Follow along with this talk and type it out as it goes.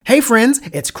Hey friends,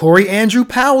 it's Corey Andrew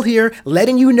Powell here,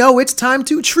 letting you know it's time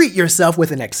to treat yourself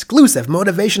with an exclusive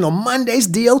Motivational Mondays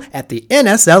deal at the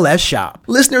NSLS shop.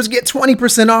 Listeners get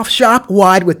 20% off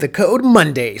shop-wide with the code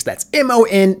MONDAYS. That's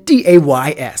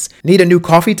MONDAYS. Need a new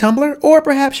coffee tumbler? Or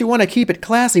perhaps you want to keep it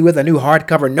classy with a new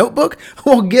hardcover notebook?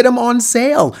 Well, get them on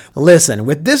sale. Listen,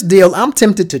 with this deal, I'm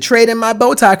tempted to trade in my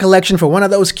bow tie collection for one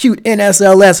of those cute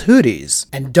NSLS hoodies.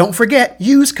 And don't forget,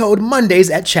 use code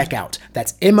MONDAYS at checkout.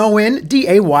 That's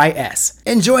MONDAYS.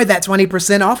 Enjoy that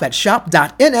 20% off at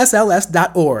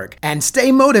shop.nsls.org. And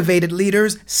stay motivated,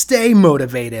 leaders. Stay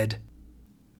motivated.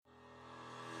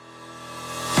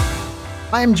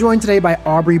 I am joined today by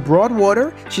Aubree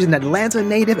Broadwater. She's an Atlanta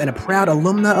native and a proud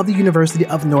alumna of the University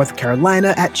of North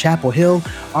Carolina at Chapel Hill.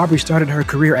 Aubree started her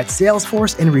career at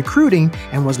Salesforce in recruiting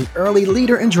and was an early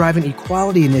leader in driving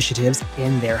equality initiatives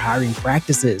in their hiring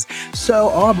practices. So,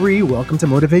 Aubree, welcome to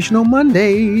Motivational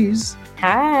Mondays.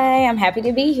 Hi, I'm happy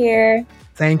to be here.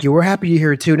 Thank you. We're happy you're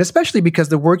here too, and especially because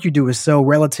the work you do is so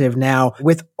relative now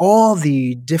with all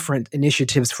the different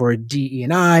initiatives for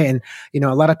DE&I, and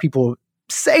a lot of people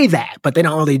say that, but they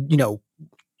don't really,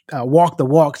 walk the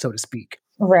walk, so to speak.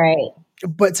 Right.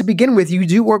 But to begin with, you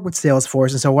do work with Salesforce.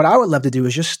 And so what I would love to do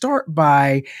is just start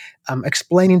by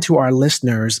explaining to our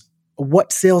listeners what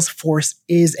Salesforce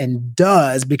is and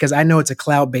does, because I know it's a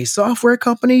cloud-based software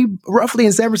company roughly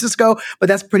in San Francisco, but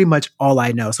that's pretty much all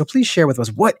I know. So please share with us,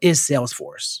 what is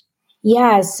Salesforce?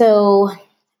 Yeah. So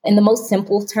in the most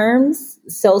simple terms,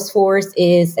 Salesforce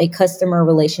is a customer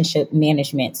relationship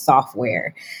management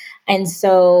software. And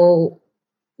so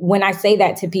when I say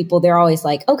that to people, they're always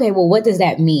like, okay, well, what does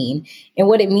that mean? And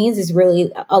what it means is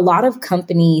really a lot of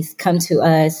companies come to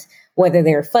us, whether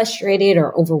they're frustrated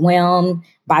or overwhelmed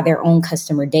by their own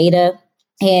customer data.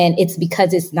 And it's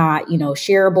because it's not,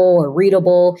 shareable or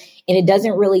readable. And it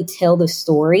doesn't really tell the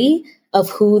story of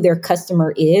who their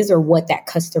customer is or what that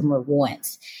customer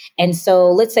wants. And so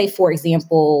let's say, for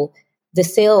example, the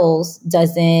sales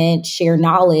doesn't share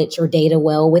knowledge or data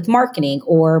well with marketing,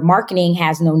 or marketing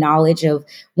has no knowledge of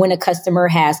when a customer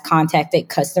has contacted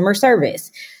customer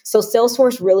service. So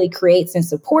Salesforce really creates and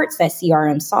supports that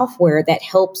CRM software that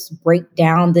helps break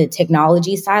down the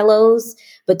technology silos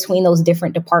between those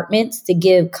different departments to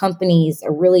give companies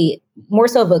a really more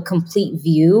so of a complete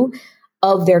view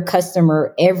of their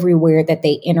customer everywhere that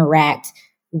they interact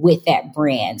with that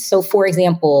brand. So for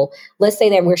example, let's say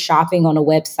that we're shopping on a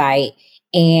website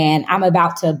and I'm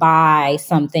about to buy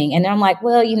something. And I'm like,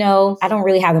 well, I don't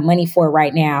really have the money for it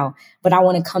right now, but I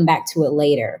want to come back to it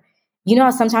later.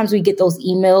 Sometimes we get those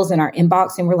emails in our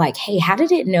inbox and we're like, hey, how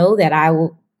did it know that I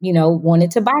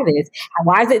wanted to buy this?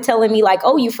 Why is it telling me like,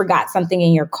 oh, you forgot something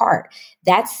in your cart?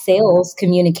 That's sales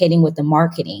communicating with the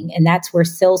marketing. And that's where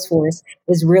Salesforce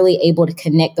is really able to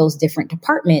connect those different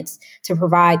departments to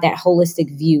provide that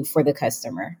holistic view for the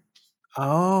customer.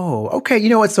 Oh, okay. You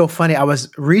know what's so funny? I was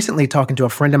recently talking to a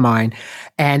friend of mine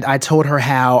and I told her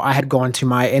how I had gone to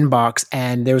my inbox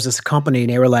and there was this company and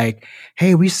they were like,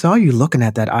 hey, we saw you looking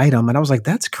at that item. And I was like,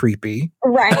 that's creepy.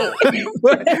 Right.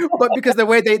 but because the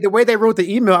way they wrote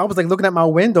the email, I was like looking at my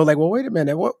window like, well, wait a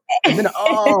minute. What? And then,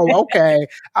 oh, okay.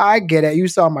 I get it. You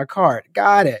saw my cart.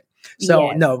 Got it. So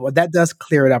Yes. no, that does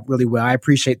clear it up really well. I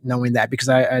appreciate knowing that because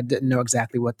I didn't know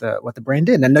exactly what the brand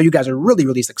did. And I know you guys are really,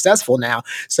 really successful now.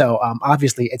 So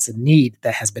obviously it's a need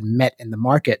that has been met in the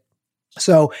market.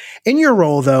 So in your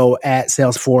role though at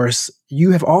Salesforce, you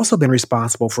have also been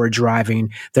responsible for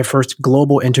driving their first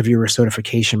global interviewer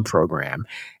certification program.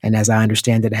 And as I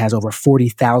understand it has over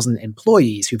 40,000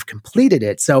 employees who've completed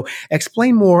it. So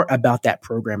explain more about that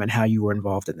program and how you were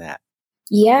involved in that.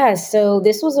 Yeah, so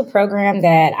this was a program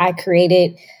that I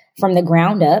created from the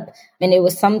ground up, and it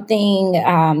was something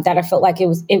that I felt like it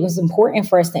was important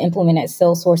for us to implement at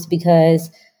Salesforce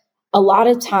because a lot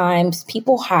of times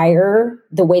people hire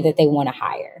the way that they want to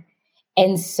hire.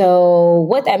 And so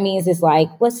what that means is like,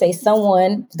 let's say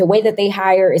someone, the way that they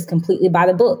hire is completely by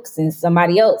the books, and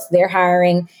somebody else, they're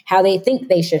hiring how they think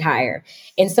they should hire.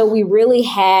 And so we really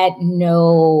had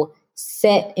no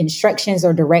set instructions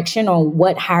or direction on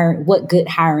what good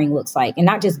hiring looks like. And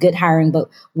not just good hiring, but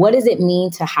what does it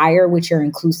mean to hire with your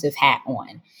inclusive hat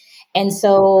on? And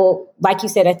so, like you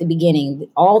said at the beginning,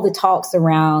 all the talks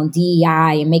around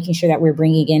DEI and making sure that we're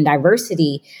bringing in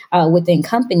diversity within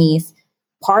companies,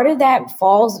 part of that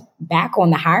falls back on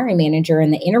the hiring manager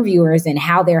and the interviewers and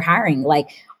how they're hiring.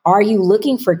 Like, are you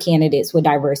looking for candidates with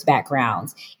diverse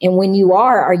backgrounds? And when you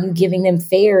are you giving them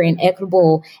fair and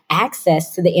equitable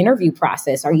access to the interview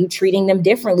process? Are you treating them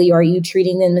differently or are you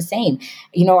treating them the same?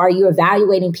 Are you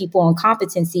evaluating people on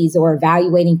competencies or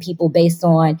evaluating people based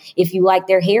on if you like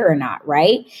their hair or not,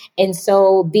 right? And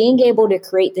so being able to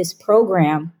create this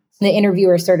program the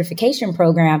interviewer certification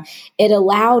program, it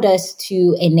allowed us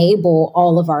to enable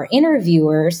all of our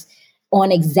interviewers on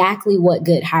exactly what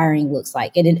good hiring looks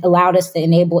like. It allowed us to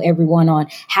enable everyone on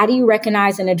how do you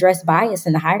recognize and address bias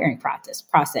in the hiring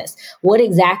process? What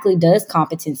exactly does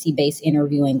competency-based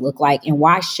interviewing look like? And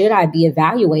why should I be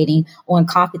evaluating on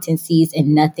competencies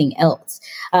and nothing else?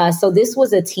 So this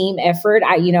was a team effort.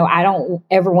 I don't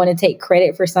ever want to take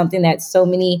credit for something that so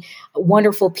many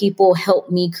wonderful people helped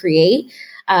me create.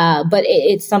 But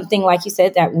it's something, like you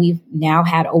said, that we've now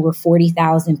had over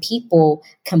 40,000 people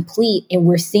complete, and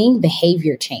we're seeing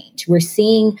behavior change. We're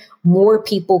seeing more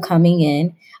people coming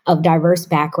in of diverse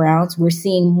backgrounds. We're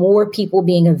seeing more people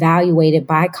being evaluated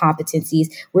by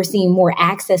competencies. We're seeing more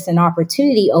access and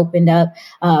opportunity opened up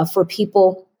for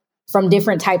people from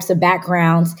different types of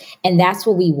backgrounds. And that's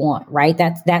what we want, right?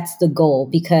 That's the goal,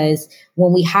 because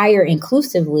when we hire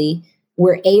inclusively,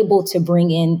 we're able to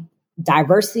bring in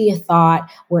diversity of thought.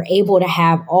 We're able to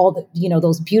have all the,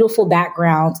 those beautiful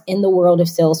backgrounds in the world of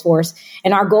Salesforce.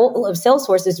 And our goal of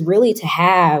Salesforce is really to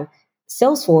have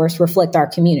Salesforce reflect our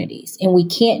communities. And we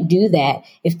can't do that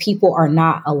if people are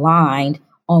not aligned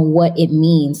on what it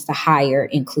means to hire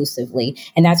inclusively.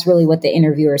 And that's really what the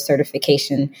interviewer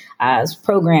certification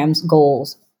program's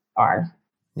goals are.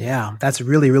 Yeah, that's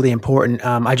really, really important.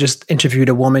 I just interviewed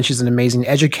a woman. She's an amazing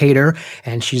educator,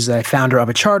 and she's a founder of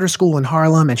a charter school in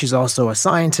Harlem, and she's also a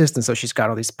scientist. And so she's got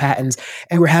all these patents.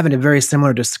 And we're having a very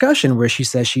similar discussion where she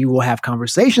says she will have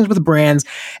conversations with brands,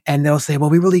 and they'll say, well,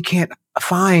 we really can't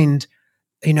find,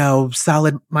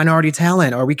 solid minority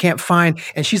talent, or we can't find.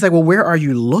 And she's like, well, where are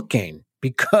you looking?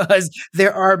 Because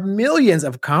there are millions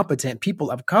of competent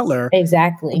people of color,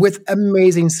 exactly, with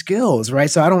amazing skills, right?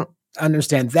 So I don't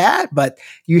understand that, but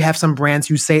you have some brands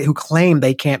who claim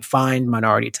they can't find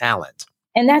minority talent.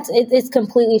 And it's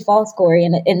completely false, Corey.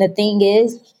 And the thing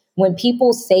is, when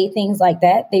people say things like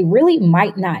that, they really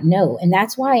might not know. And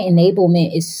that's why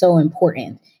enablement is so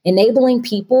important. Enabling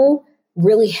people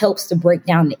really helps to break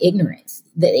down the ignorance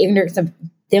of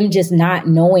them just not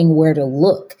knowing where to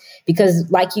look.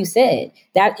 Because like you said,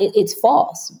 that it's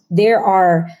false. There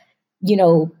are,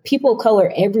 people of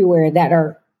color everywhere that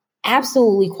are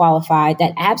absolutely qualified,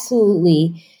 that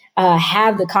absolutely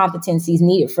have the competencies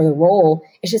needed for the role.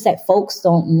 It's just that folks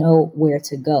don't know where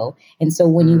to go. And so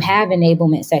when you have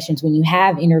enablement sessions, when you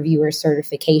have interviewer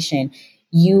certification,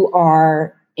 you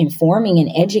are informing and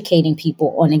educating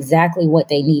people on exactly what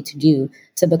they need to do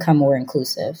to become more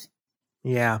inclusive.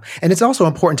 Yeah. And it's also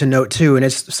important to note too, and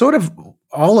it's sort of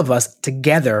all of us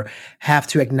together have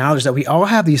to acknowledge that we all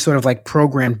have these sort of like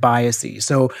programmed biases.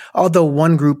 So although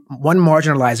one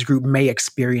marginalized group may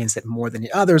experience it more than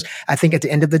the others, I think at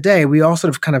the end of the day, we all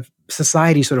sort of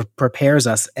society sort of prepares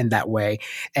us in that way.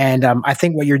 And I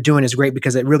think what you're doing is great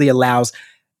because it really allows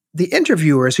the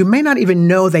interviewers who may not even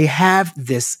know they have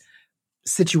this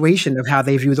situation of how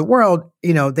they view the world,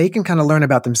 they can kind of learn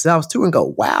about themselves too and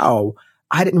go, wow,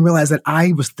 I didn't realize that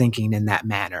I was thinking in that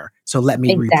manner. So let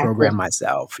me reprogram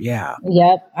myself. Yeah.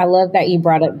 Yep. I love that you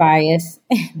brought up bias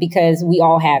because we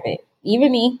all have it.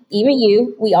 Even me, even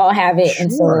you, we all have it. Sure,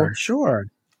 and so, sure.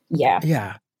 Yeah.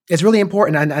 Yeah. It's really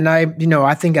important. And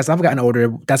I think as I've gotten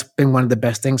older, that's been one of the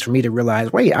best things for me to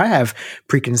realize, wait, I have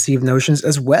preconceived notions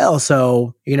as well.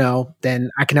 So,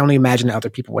 then I can only imagine that other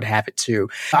people would have it too.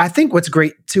 I think what's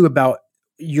great too about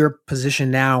your position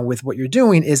now with what you're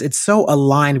doing is it's so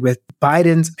aligned with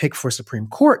Biden's pick for Supreme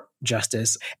Court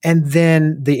justice and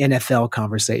then the NFL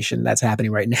conversation that's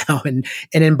happening right now. And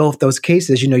in both those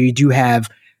cases, you do have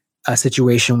a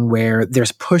situation where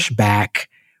there's pushback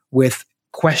with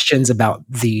questions about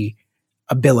the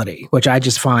ability, which I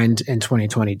just find in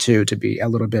 2022 to be a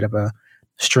little bit of a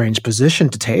strange position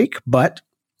to take, but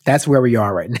that's where we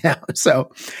are right now.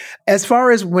 So as far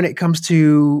as when it comes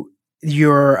to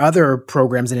your other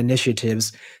programs and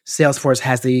initiatives, Salesforce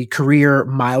has the Career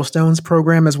Milestones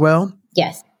program as well.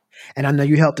 Yes. And I know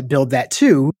you helped to build that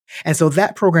too. And so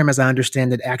that program, as I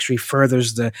understand it, actually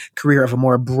furthers the career of a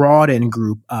more broadened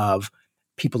group of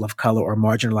people of color or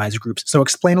marginalized groups. So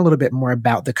explain a little bit more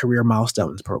about the Career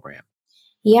Milestones program.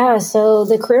 Yeah, so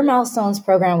the Career Milestones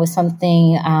program was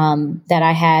something that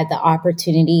I had the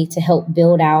opportunity to help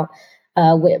build out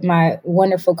with my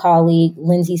wonderful colleague,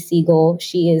 Lindsay Siegel.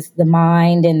 She is the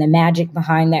mind and the magic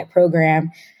behind that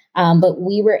program. But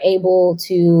we were able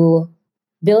to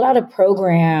build out a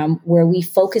program where we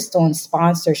focused on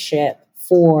sponsorship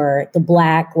for the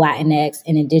Black, Latinx,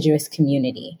 and Indigenous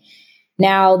community.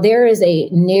 Now, there is a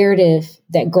narrative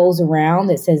that goes around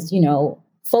that says,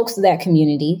 folks of that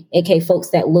community, aka folks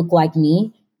that look like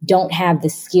me, don't have the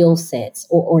skill sets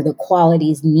or the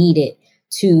qualities needed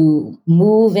to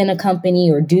move in a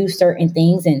company or do certain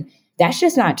things. And That's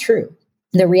just not true.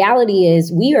 The reality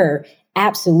is we are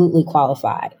absolutely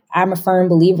qualified. I'm a firm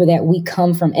believer that we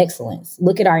come from excellence.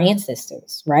 Look at our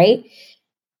ancestors, right?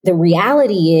 The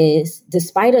reality is,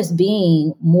 despite us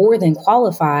being more than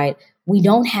qualified, we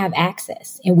don't have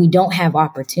access and we don't have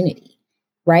opportunity,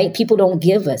 right? People don't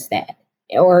give us that,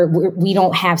 or we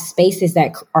don't have spaces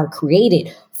that are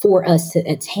created for us to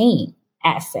attain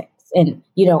assets and,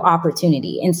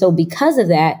 opportunity. And so because of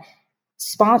that,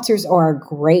 sponsors are a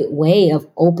great way of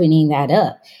opening that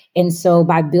up. And so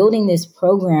by building this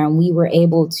program, we were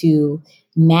able to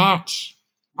match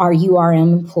our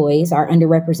URM employees, our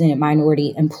underrepresented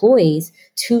minority employees,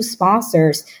 to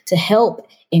sponsors to help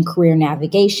in career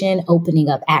navigation, opening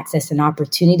up access and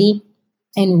opportunity,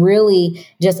 and really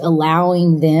just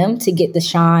allowing them to get the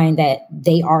shine that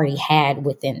they already had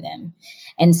within them.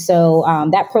 And so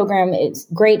that program is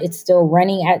great. It's still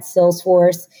running at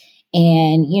Salesforce.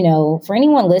 And, for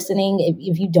anyone listening,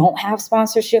 if you don't have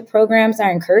sponsorship programs,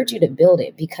 I encourage you to build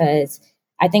it, because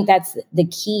I think that's the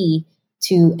key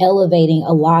to elevating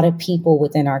a lot of people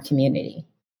within our community.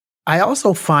 I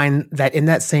also find that in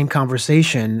that same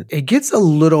conversation, it gets a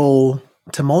little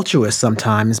tumultuous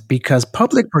sometimes, because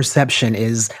public perception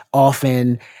is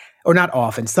often, or not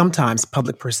often, sometimes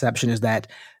public perception is that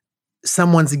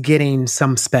someone's getting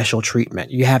some special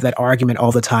treatment. You have that argument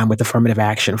all the time with affirmative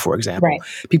action, for example. Right.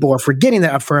 People are forgetting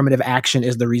that affirmative action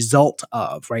is the result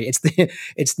of, right?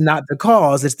 It's not the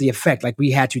cause, it's the effect. Like, we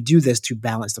had to do this to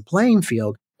balance the playing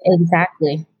field.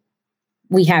 Exactly.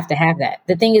 We have to have that.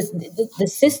 The thing is, the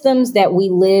systems that we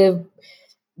live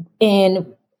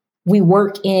in, we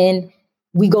work in,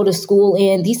 we go to school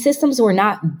in, these systems were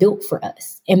not built for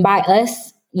us. And by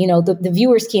us, the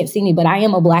viewers can't see me, but I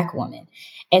am a Black woman.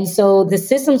 And so the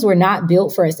systems were not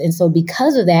built for us. And so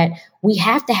because of that, we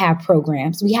have to have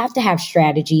programs, we have to have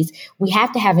strategies, we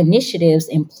have to have initiatives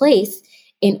in place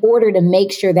in order to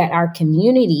make sure that our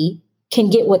community can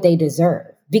get what they deserve.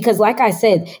 Because like I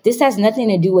said, this has nothing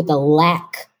to do with the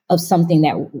lack of something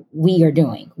that we are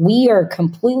doing. We are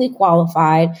completely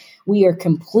qualified. We are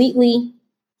completely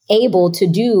able to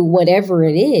do whatever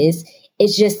it is.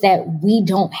 It's just that we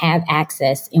don't have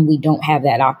access and we don't have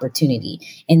that opportunity.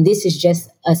 And this is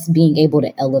just us being able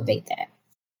to elevate that.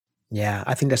 Yeah,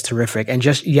 I think that's terrific. And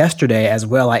just yesterday as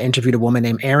well, I interviewed a woman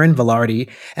named Erin Velarde,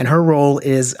 and her role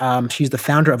is, she's the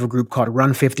founder of a group called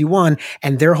Run 51,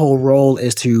 and their whole role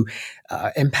is to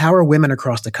empower women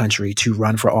across the country to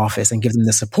run for office and give them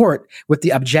the support with the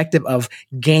objective of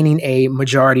gaining a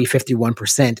majority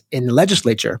 51% in the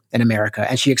legislature in America.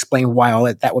 And she explained why all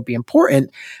that would be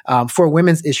important for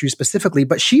women's issues specifically,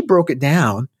 but she broke it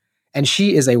down. And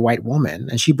she is a white woman,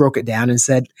 and she broke it down and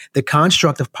said the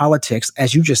construct of politics,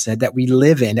 as you just said, that we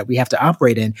live in, that we have to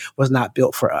operate in, was not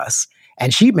built for us.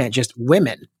 And she meant just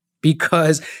women,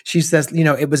 because she says,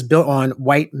 it was built on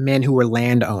white men who were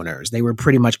landowners. They were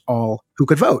pretty much all who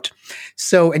could vote.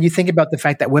 So, and you think about the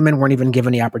fact that women weren't even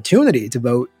given the opportunity to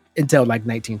vote until like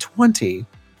 1920.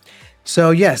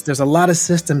 So yes, there's a lot of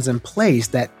systems in place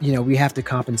that, we have to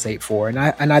compensate for. And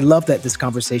I love that this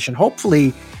conversation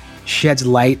hopefully sheds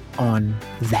light on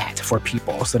that for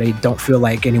people, so they don't feel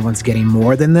like anyone's getting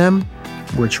more than them.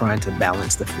 We're trying to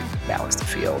balance the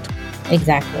field.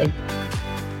 Exactly.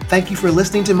 Thank you for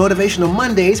listening to Motivational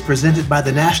Mondays, presented by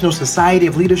the National Society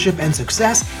of Leadership and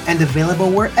Success, and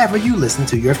available wherever you listen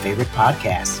to your favorite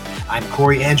podcasts. I'm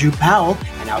Corey Andrew Powell,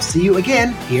 and I'll see you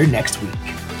again here next week.